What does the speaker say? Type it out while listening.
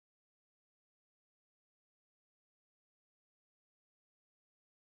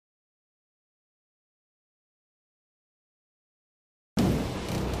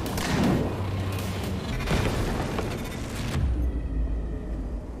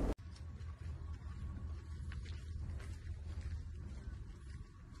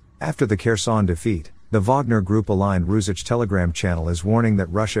After the Kherson defeat, the Wagner Group-aligned Rusich Telegram channel is warning that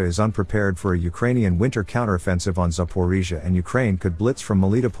Russia is unprepared for a Ukrainian winter counteroffensive on Zaporizhia, and Ukraine could blitz from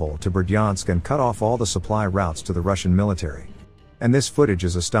Melitopol to Berdyansk and cut off all the supply routes to the Russian military. And this footage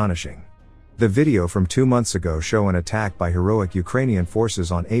is astonishing. The video from 2 months ago show an attack by heroic Ukrainian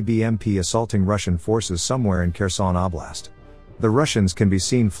forces on ABMP assaulting Russian forces somewhere in Kherson Oblast. The Russians can be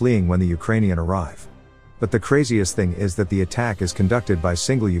seen fleeing when the Ukrainian arrive. But the craziest thing is that the attack is conducted by a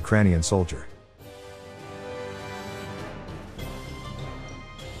single Ukrainian soldier.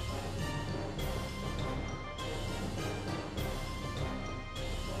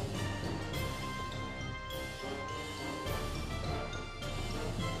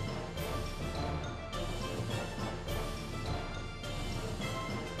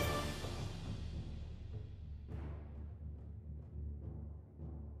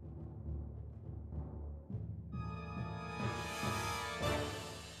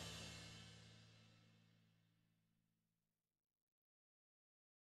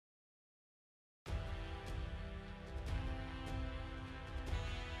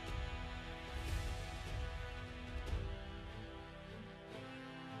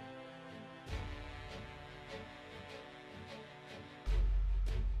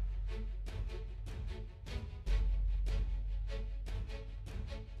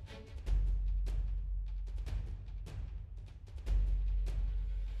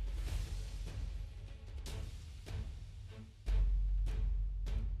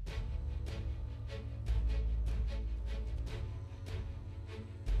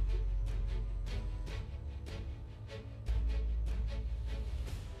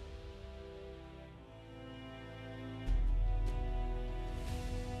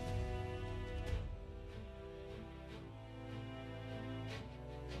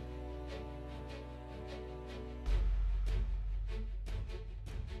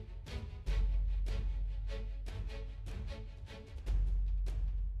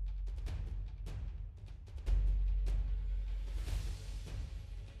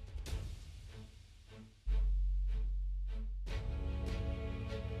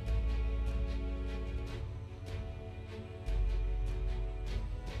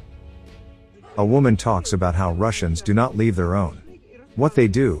 A woman talks about how Russians do not leave their own. What they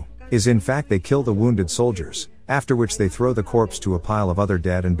do is in fact they kill the wounded soldiers, after which they throw the corpse to a pile of other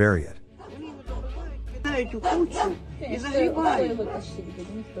dead and bury it.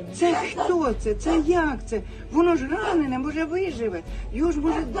 Це хто це? Це як це? Воно ж ранене, може виживе. Його ж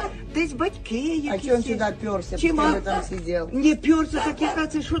може десь батьки якісь. А чого він сюди пёрся, поки ви там сидів? Не пёрся, так яка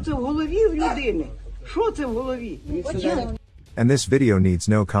це, що це в голові в людини? Що це в голові? And this video needs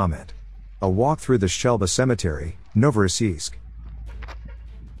no comment. A walk through the Shelba Cemetery, Novorossiysk.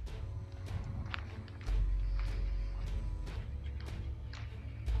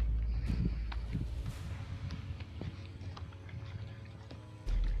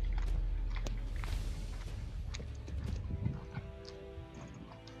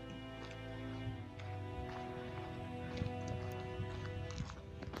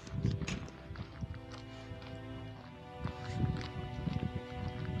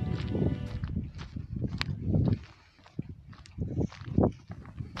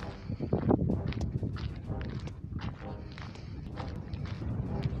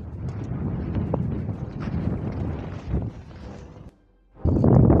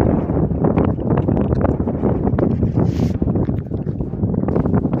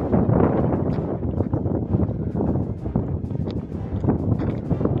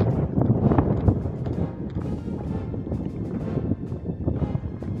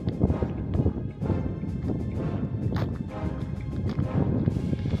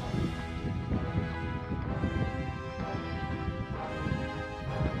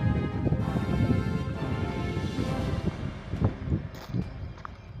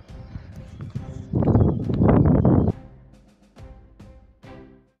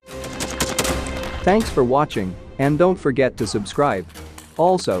 Thanks for watching, and don't forget to subscribe.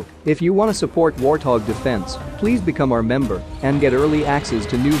 Also, if you want to support Warthog Defense, please become our member and get early access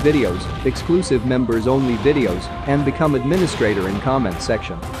to new videos, exclusive members-only videos, and become administrator in comment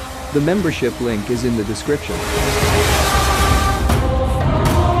section. The membership link is in the description.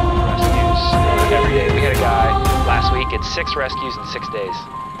 Rescues every day. We had a guy last week at 6 rescues in 6 days.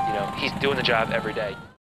 You know, he's doing the job every day.